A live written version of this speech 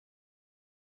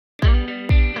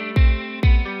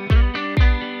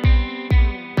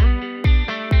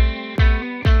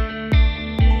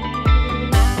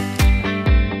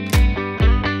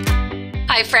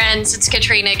friends, it's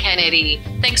Katrina Kennedy.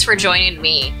 Thanks for joining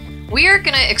me. We are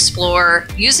going to explore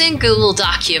using Google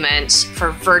Documents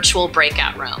for virtual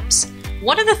breakout rooms.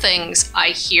 One of the things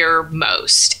I hear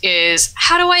most is,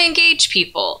 how do I engage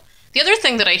people? The other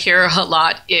thing that I hear a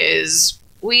lot is,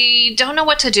 we don't know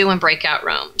what to do in breakout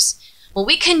rooms. Well,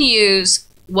 we can use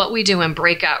what we do in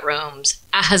breakout rooms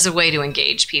as a way to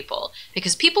engage people,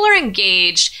 because people are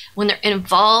engaged when they're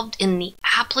involved in the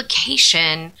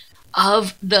application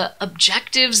of the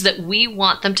objectives that we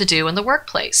want them to do in the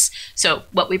workplace. So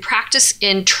what we practice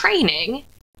in training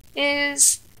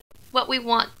is what we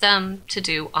want them to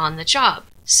do on the job.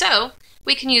 So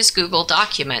we can use Google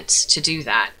Documents to do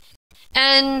that.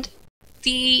 And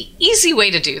the easy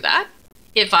way to do that,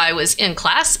 if I was in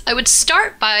class, I would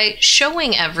start by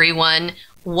showing everyone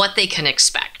what they can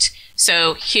expect.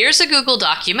 So here's a Google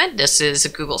document. This is a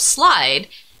Google slide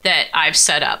that I've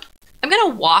set up. I'm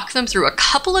going to walk them through a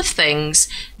couple of things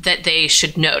that they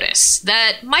should notice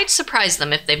that might surprise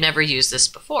them if they've never used this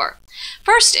before.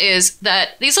 First is that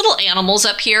these little animals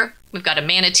up here, we've got a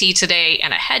manatee today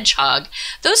and a hedgehog,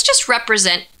 those just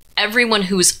represent everyone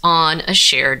who's on a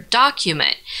shared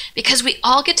document, because we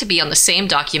all get to be on the same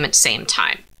document, same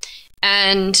time.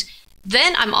 And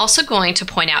then I'm also going to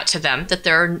point out to them that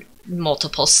there are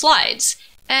multiple slides,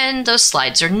 and those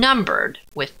slides are numbered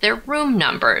with their room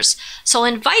numbers. So I'll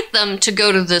invite them to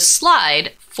go to the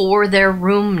slide for their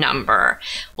room number.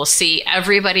 We'll see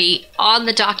everybody on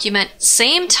the document,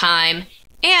 same time,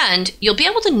 and you'll be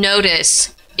able to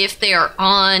notice if they are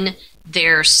on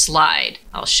their slide.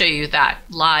 I'll show you that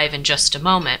live in just a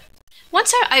moment.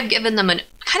 Once I've given them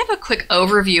kind of a quick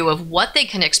overview of what they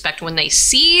can expect when they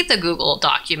see the Google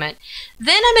document,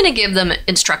 then I'm going to give them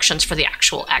instructions for the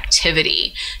actual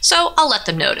activity. So I'll let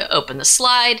them know to open the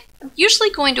slide. I'm usually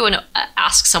going to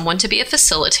ask someone to be a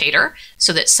facilitator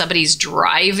so that somebody's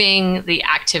driving the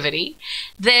activity.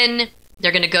 Then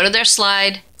they're going to go to their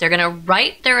slide. They're going to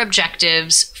write their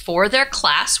objectives for their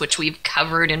class, which we've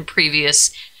covered in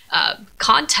previous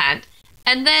content.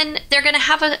 And then they're going to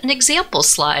have an example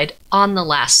slide on the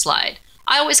last slide.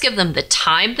 I always give them the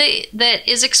time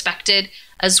that is expected,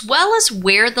 as well as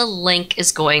where the link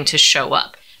is going to show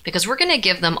up, because we're going to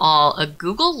give them all a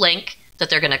Google link that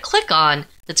they're going to click on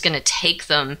that's going to take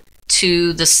them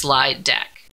to the slide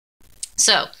deck.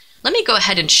 So let me go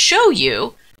ahead and show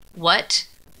you what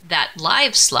that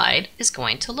live slide is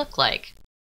going to look like.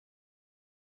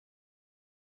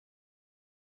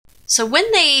 So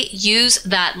when they use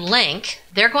that link,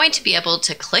 they're going to be able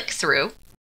to click through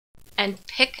and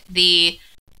pick the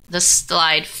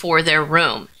slide for their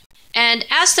room. And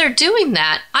as they're doing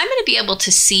that, I'm going to be able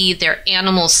to see their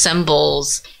animal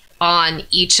symbols on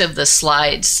each of the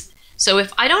slides. So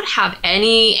if I don't have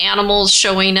any animals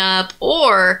showing up,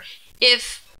 or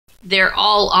if they're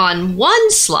all on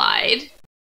one slide,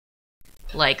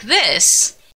 like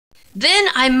this, then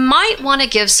I might want to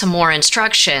give some more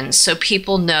instructions so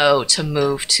people know to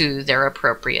move to their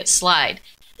appropriate slide.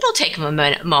 It'll take them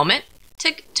a moment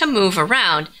to move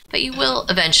around, but you will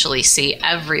eventually see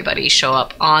everybody show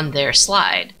up on their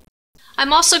slide.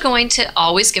 I'm also going to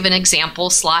always give an example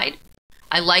slide.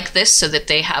 I like this so that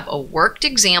they have a worked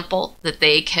example that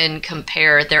they can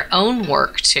compare their own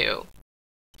work to.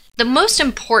 The most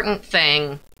important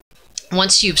thing,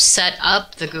 once you've set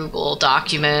up the Google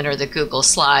document or the Google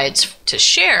Slides to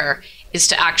share, is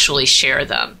to actually share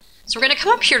them. So we're going to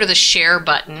come up here to the share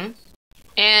button,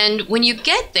 and when you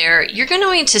get there, you're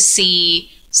going to see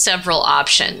several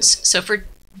options. So for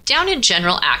down in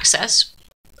general access,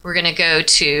 we're going to go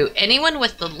to anyone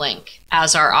with the link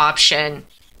as our option,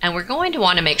 and we're going to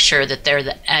want to make sure that they're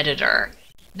the editor.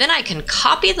 Then I can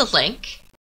copy the link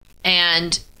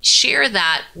and share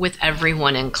that with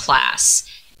everyone in class.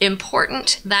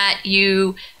 Important that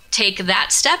you take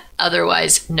that step,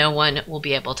 otherwise no one will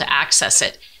be able to access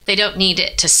it. They don't need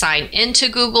it to sign into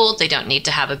Google. They don't need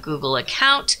to have a Google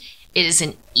account. It is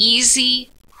an easy,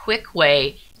 quick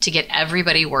way to get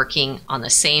everybody working on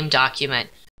the same document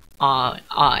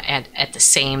at the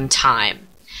same time.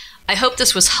 I hope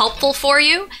this was helpful for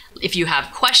you. If you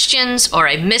have questions or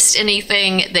I missed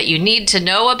anything that you need to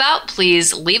know about,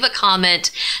 please leave a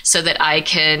comment so that I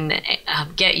can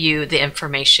get you the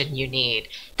information you need.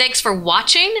 Thanks for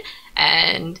watching,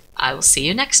 and I will see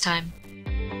you next time.